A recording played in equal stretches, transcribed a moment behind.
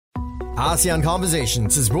ASEAN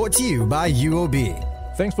Conversations is brought to you by UOB.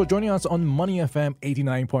 Thanks for joining us on Money FM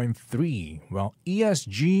 89.3. Well,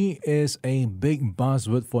 ESG is a big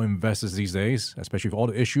buzzword for investors these days, especially with all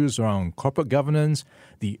the issues around corporate governance,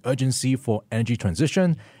 the urgency for energy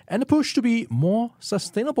transition, and the push to be more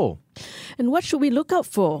sustainable. And what should we look out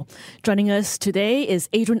for? Joining us today is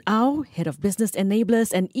Adrian Au, Head of Business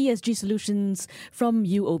Enablers and ESG Solutions from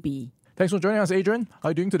UOB. Thanks for joining us, Adrian. How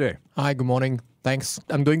are you doing today? Hi, good morning. Thanks.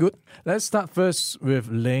 I'm doing good. Let's start first with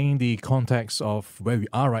laying the context of where we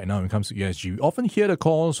are right now when it comes to ESG. We often hear the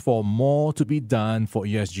calls for more to be done for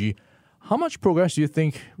ESG. How much progress do you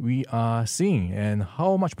think we are seeing, and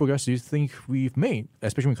how much progress do you think we've made,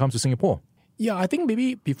 especially when it comes to Singapore? Yeah, I think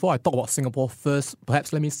maybe before I talk about Singapore first,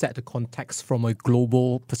 perhaps let me set the context from a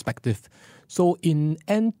global perspective. So in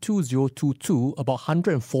end 2022, about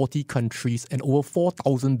 140 countries and over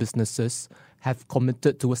 4,000 businesses have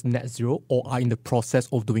committed towards net zero or are in the process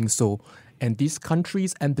of doing so. And these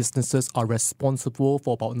countries and businesses are responsible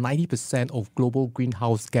for about 90% of global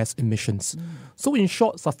greenhouse gas emissions. So in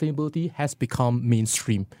short, sustainability has become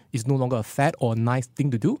mainstream. It's no longer a fad or a nice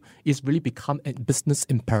thing to do. It's really become a business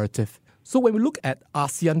imperative. So when we look at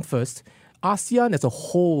ASEAN first, ASEAN as a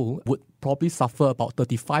whole would probably suffer about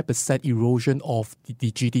 35% erosion of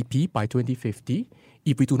the GDP by 2050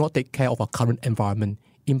 if we do not take care of our current environment.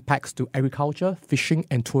 Impacts to agriculture, fishing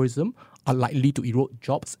and tourism are likely to erode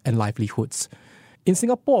jobs and livelihoods. In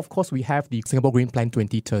Singapore, of course, we have the Singapore Green Plan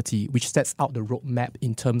 2030, which sets out the roadmap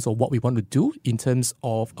in terms of what we want to do in terms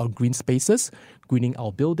of our green spaces, greening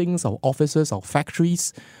our buildings, our offices, our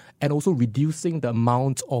factories, and also reducing the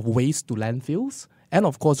amount of waste to landfills, and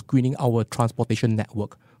of course, greening our transportation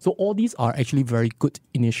network. So all these are actually very good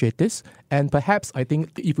initiatives. And perhaps I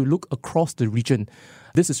think if we look across the region,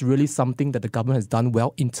 this is really something that the government has done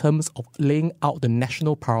well in terms of laying out the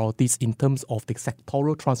national priorities in terms of the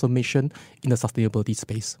sectoral transformation in the sustainability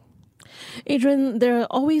space. Adrian, there are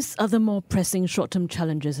always other more pressing short-term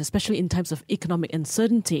challenges, especially in times of economic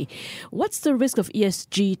uncertainty. What's the risk of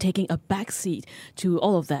ESG taking a backseat to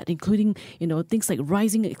all of that, including, things like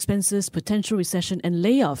rising expenses, potential recession and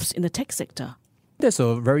layoffs in the tech sector? That's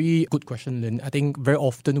a very good question, Lynn. I think very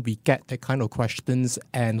often we get that kind of questions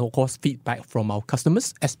and, of course, feedback from our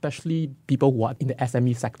customers, especially people who are in the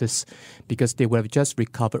SME sectors, because they would have just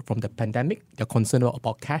recovered from the pandemic. They're concerned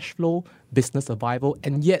about cash flow, business survival,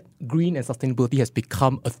 and yet green and sustainability has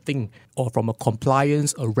become a thing, or from a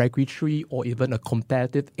compliance, a regulatory, or even a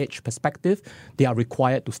competitive edge perspective, they are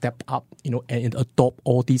required to step up, and adopt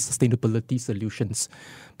all these sustainability solutions.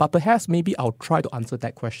 But perhaps maybe I'll try to answer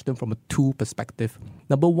that question from a two perspective.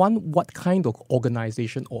 Number one, what kind of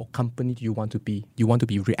organization or company do you want to be? Do you want to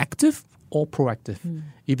be reactive or proactive?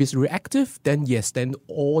 If it's reactive, then yes, then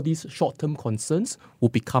all these short-term concerns will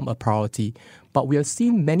become a priority. But we have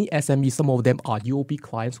seen many SMEs, some of them are UOB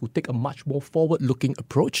clients who take a much more forward-looking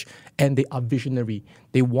approach, and they are visionary.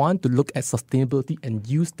 They want to look at sustainability and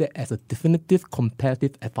use that as a definitive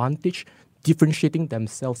competitive advantage, differentiating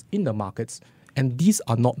themselves in the markets. And these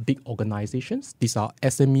are not big organizations. These are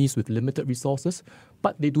SMEs with limited resources,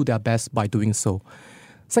 but they do their best by doing so.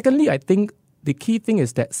 Secondly, I think the key thing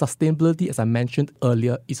is that sustainability, as I mentioned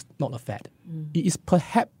earlier, is not a fad. It is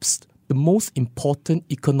perhaps the most important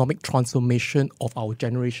economic transformation of our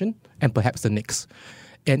generation and perhaps the next.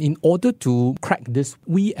 And in order to crack this,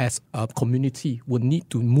 we as a community will need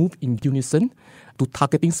to move in unison to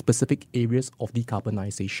targeting specific areas of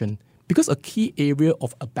decarbonization. Because a key area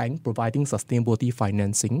of a bank providing sustainability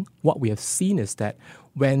financing, what we have seen is that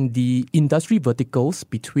when the industry verticals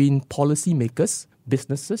between policymakers,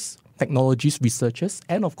 businesses, technologies, researchers,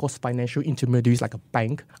 and of course financial intermediaries like a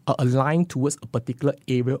bank are aligned towards a particular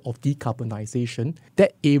area of decarbonization,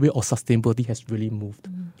 that area of sustainability has really moved.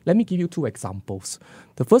 Let me give you two examples.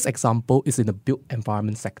 The first example is in the built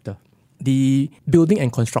environment sector. The Building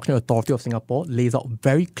and Construction Authority of Singapore lays out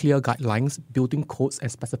very clear guidelines, building codes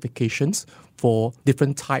and specifications for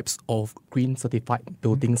different types of green certified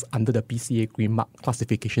buildings under the BCA Green Mark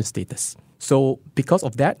classification status. So because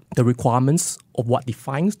of that, the requirements of what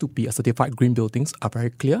defines to be a certified green buildings are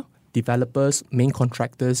very clear. Developers, main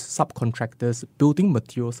contractors, subcontractors, building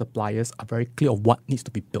material suppliers are very clear of what needs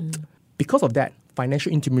to be built. Because of that,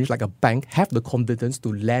 financial intermediaries like a bank have the confidence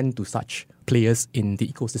to lend to such players in the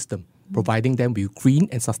ecosystem, providing them with green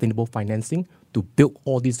and sustainable financing to build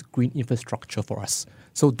all this green infrastructure for us.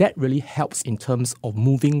 So that really helps in terms of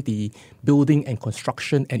moving the building and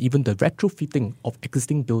construction and even the retrofitting of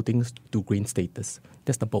existing buildings to green status.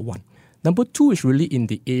 That's number one. Number two is really in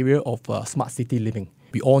the area of smart city living.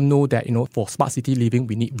 We all know that, for smart city living,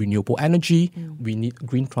 we need renewable energy, we need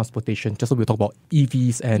green transportation, just so we talk about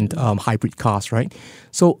EVs and hybrid cars, right?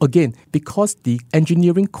 So again, because the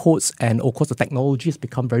engineering codes and of course the technology has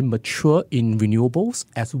become very mature in renewables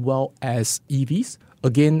as well as EVs,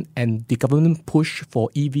 again, and the government push for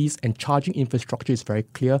EVs and charging infrastructure is very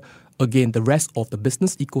clear. Again, the rest of the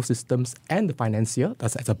business ecosystems and the financier,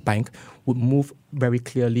 as a bank, would move very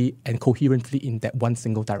clearly and coherently in that one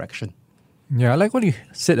single direction. Yeah, I like what you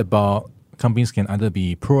said about companies can either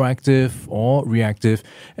be proactive or reactive.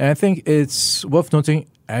 And I think it's worth noting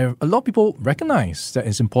a lot of people recognize that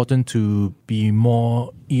it's important to be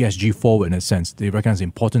more ESG forward in a sense. They recognize the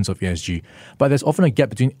importance of ESG. But there's often a gap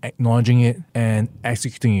between acknowledging it and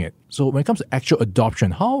executing it. So when it comes to actual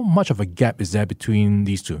adoption, how much of a gap is there between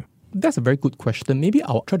these two? That's a very good question. Maybe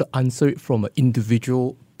I'll try to answer it from an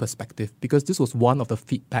individual perspective, because this was one of the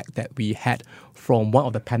feedback that we had from one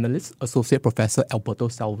of the panelists, Associate Professor Alberto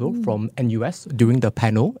Salvo from NUS, during the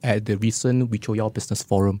panel at the recent Wichoyao Business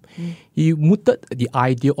Forum. He mooted the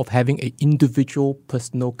idea of having an individual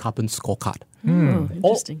personal carbon scorecard.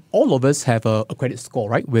 Interesting. All of us have a credit score,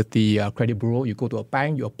 right? With the credit bureau, you go to a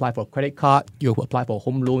bank, you apply for a credit card, you apply for a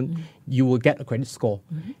home loan, you will get a credit score.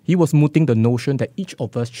 He was mooting the notion that each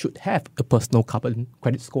of us should have a personal carbon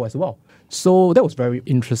credit score as well. So that was very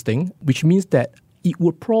interesting, which means that it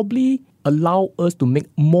would probably allow us to make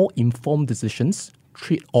more informed decisions,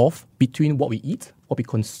 trade-off between what we eat, what we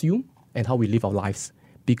consume, and how we live our lives.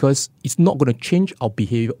 Because it's not going to change our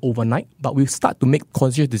behavior overnight, but we start to make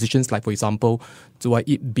conscious decisions like, for example, do I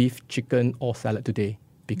eat beef, chicken, or salad today?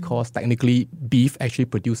 Because technically, beef actually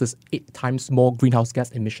produces 8 times more greenhouse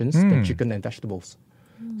gas emissions than chicken and vegetables.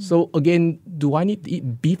 So again, do I need to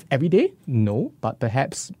eat beef every day? No, but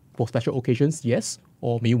perhaps for special occasions, yes,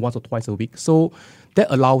 or maybe once or twice a week. So that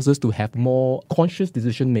allows us to have more conscious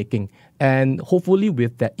decision making. And hopefully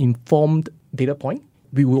with that informed data point,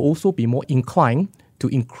 we will also be more inclined to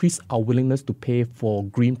increase our willingness to pay for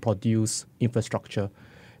green produce infrastructure,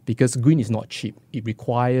 because green is not cheap. It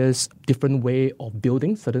requires different way of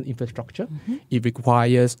building certain infrastructure. It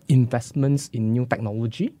requires investments in new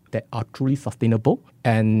technology that are truly sustainable.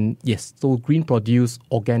 And yes, so green produce,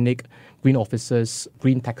 organic, green offices,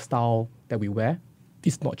 green textile that we wear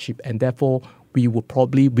is not cheap. And therefore, we will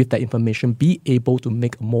probably, with that information, be able to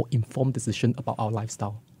make a more informed decision about our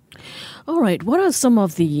lifestyle. All right. What are some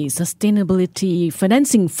of the sustainability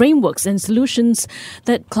financing frameworks and solutions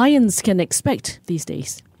that clients can expect these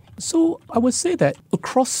days? So I would say that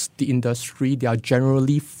across the industry, there are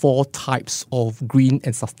generally 4 types of green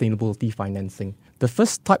and sustainability financing. The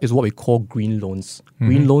first type is what we call green loans.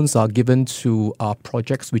 Green loans are given to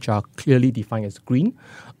projects which are clearly defined as green,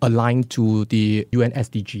 aligned to the UN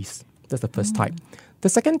SDGs. That's the first type. The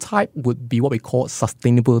second type would be what we call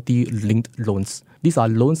sustainability-linked loans. These are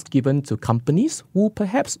loans given to companies who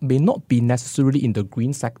perhaps may not be necessarily in the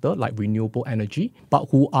green sector, like renewable energy, but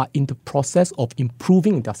who are in the process of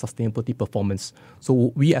improving their sustainability performance.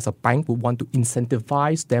 So we as a bank would want to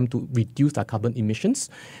incentivize them to reduce their carbon emissions,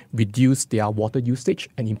 reduce their water usage,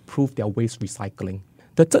 and improve their waste recycling.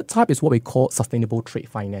 The third type is what we call sustainable trade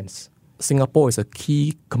finance. Singapore is a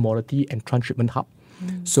key commodity and transshipment hub.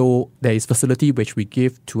 So there is facility which we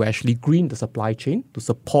give to actually green the supply chain to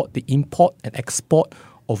support the import and export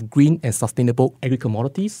of green and sustainable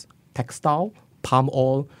agri-commodities, textile, palm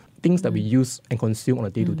oil, things that we use and consume on a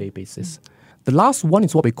day-to-day basis. The last one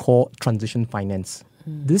is what we call transition finance.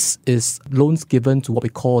 This is loans given to what we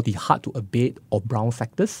call the hard-to-abate or brown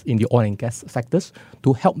sectors in the oil and gas sectors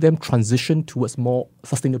to help them transition towards more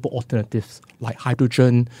sustainable alternatives like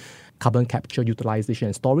hydrogen, carbon capture, utilization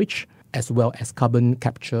and storage, as well as carbon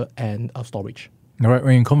capture and storage. All right,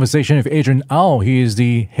 we're in conversation with Adrian Au. He is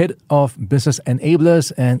the Head of Business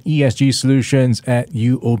Enablers and ESG Solutions at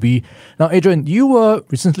UOB. Now, Adrian, you were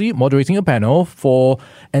recently moderating a panel for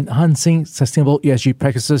enhancing sustainable ESG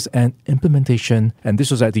practices and implementation, and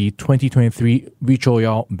this was at the 2023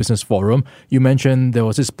 Wichoyao Business Forum. You mentioned there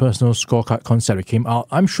was this personal scorecard concept that came out.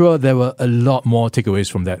 I'm sure there were a lot more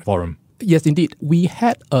takeaways from that forum. Yes, indeed. We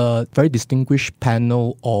had a very distinguished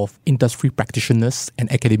panel of industry practitioners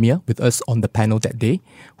and academia with us on the panel that day,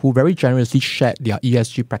 who very generously shared their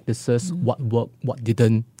ESG practices, what worked, what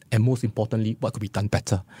didn't, and most importantly, what could be done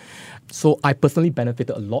better. So I personally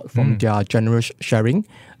benefited a lot from their generous sharing.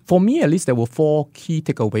 For me, at least, there were 4 key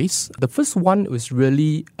takeaways. The first one was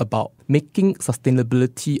really about making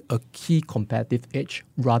sustainability a key competitive edge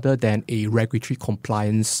rather than a regulatory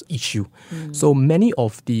compliance issue. So many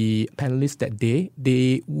of the panelists that day,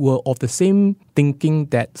 they were of the same thinking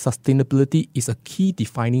that sustainability is a key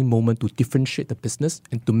defining moment to differentiate the business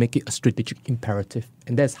and to make it a strategic imperative.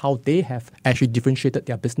 And that's how they have actually differentiated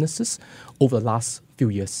their businesses over the last few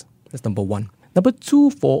years. That's number one. Number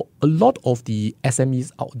two, for a lot of the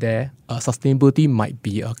SMEs out there, sustainability might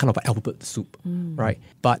be a kind of an alphabet soup, right?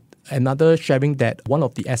 But another sharing that one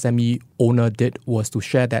of the SME owner did was to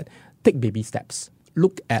share that take baby steps.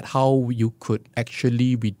 Look at how you could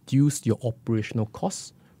actually reduce your operational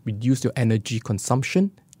costs, reduce your energy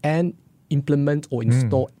consumption, and implement or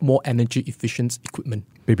install more energy efficient equipment.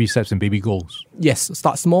 Baby steps and baby goals. Yes,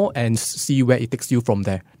 start small and see where it takes you from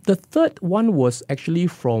there. The third one was actually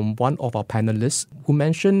from one of our panelists who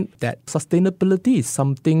mentioned that sustainability is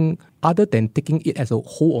something other than taking it as a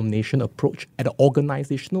whole of nation approach at an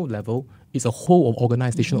organizational level. It's a whole of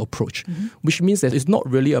organizational approach, which means that it's not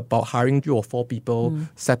really about hiring 3 or 4 people,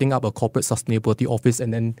 setting up a corporate sustainability office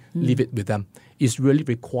and then leave it with them. It really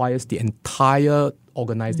requires the entire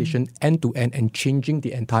organization end-to-end and changing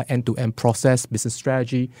the entire end-to-end process, business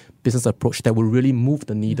strategy, business approach that will really move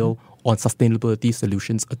the needle on sustainability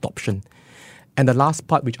solutions adoption. And the last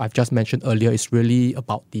part, which I've just mentioned earlier, is really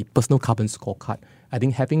about the personal carbon scorecard. I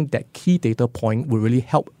think having that key data point will really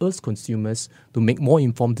help us consumers to make more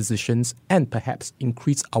informed decisions and perhaps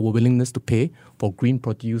increase our willingness to pay for green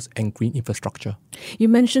produce and green infrastructure. You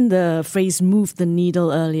mentioned the phrase move the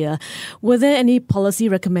needle earlier. Were there any policy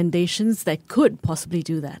recommendations that could possibly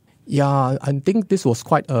do that? Yeah, I think this was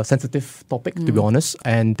quite a sensitive topic, to be honest.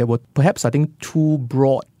 And there were perhaps, I think, 2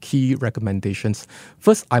 broad key recommendations.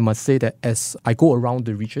 First, I must say that as I go around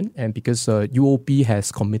the region, and because UOB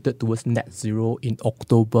has committed towards net zero in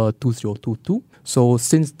October 2022, so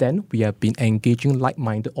since then, we have been engaging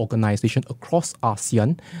like-minded organizations across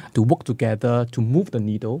ASEAN to work together to move the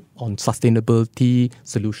needle on sustainability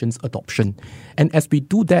solutions adoption. And as we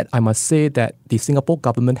do that, I must say that the Singapore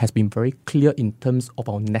government has been very clear in terms of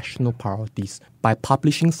our national priorities by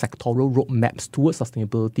publishing sectoral roadmaps towards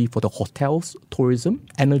sustainability for the hotels, tourism,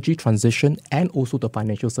 energy transition, and also the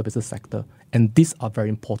financial services sector. And these are very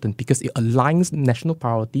important because it aligns national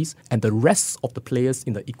priorities and the rest of the players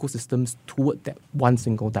in the ecosystems toward that one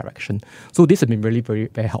single direction. So this has been really very,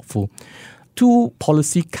 very helpful. 2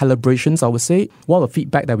 policy calibrations, I would say. One of the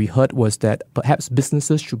feedback that we heard was that perhaps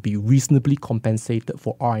businesses should be reasonably compensated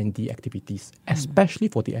for R&D activities, especially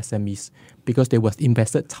for the SMEs, because they was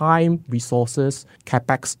invested time, resources,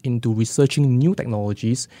 capex into researching new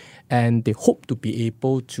technologies, and they hope to be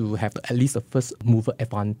able to have at least a first mover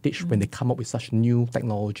advantage when they come up with such new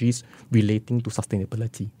technologies relating to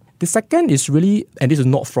sustainability. The second is really, and this is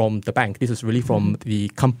not from the bank, this is really from the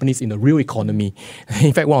companies in the real economy.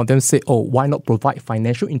 In fact, one of them said, why not provide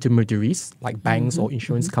financial intermediaries like banks or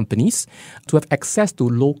insurance companies to have access to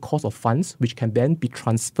low cost of funds, which can then be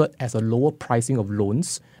transferred as a lower pricing of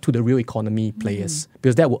loans to the real economy players,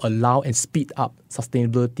 because that will allow and speed up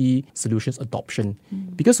sustainability solutions adoption.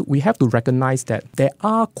 Because we have to recognize that there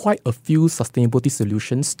are quite a few sustainability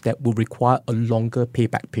solutions that will require a longer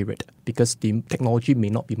payback period because the technology may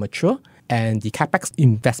not be mature and the capex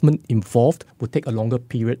investment involved will take a longer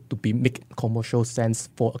period to make commercial sense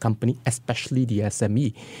for a company, especially the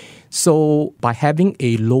SME. So by having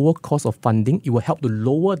a lower cost of funding, it will help to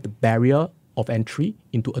lower the barrier of entry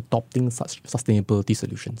into adopting such sustainability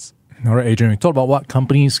solutions. All right, Adrian, we talked about what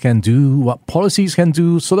companies can do, what policies can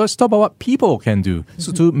do. So let's talk about what people can do.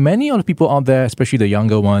 So to many of the people out there, especially the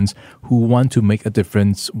younger ones who want to make a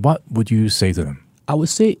difference, what would you say to them? I would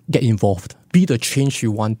say get involved. Be the change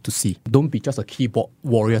you want to see. Don't be just a keyboard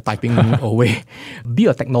warrior typing away. Be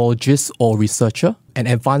a technologist or researcher and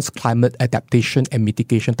advance climate adaptation and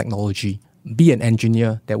mitigation technology. Be an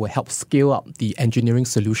engineer that will help scale up the engineering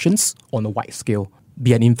solutions on a wide scale.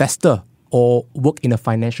 Be an investor or work in a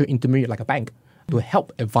financial intermediary like a bank to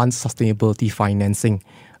help advance sustainability financing.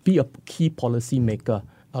 Be a key policy maker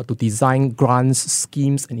to design grants,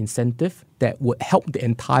 schemes, and incentives that would help the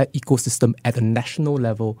entire ecosystem at a national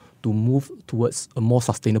level to move towards a more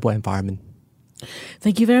sustainable environment.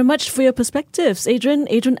 Thank you very much for your perspectives, Adrian.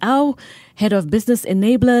 Adrian Au, Head of Business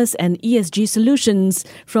Enablers and ESG Solutions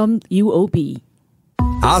from UOB.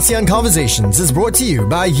 ASEAN Conversations is brought to you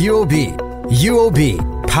by UOB.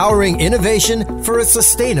 UOB, powering innovation for a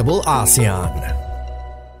sustainable ASEAN.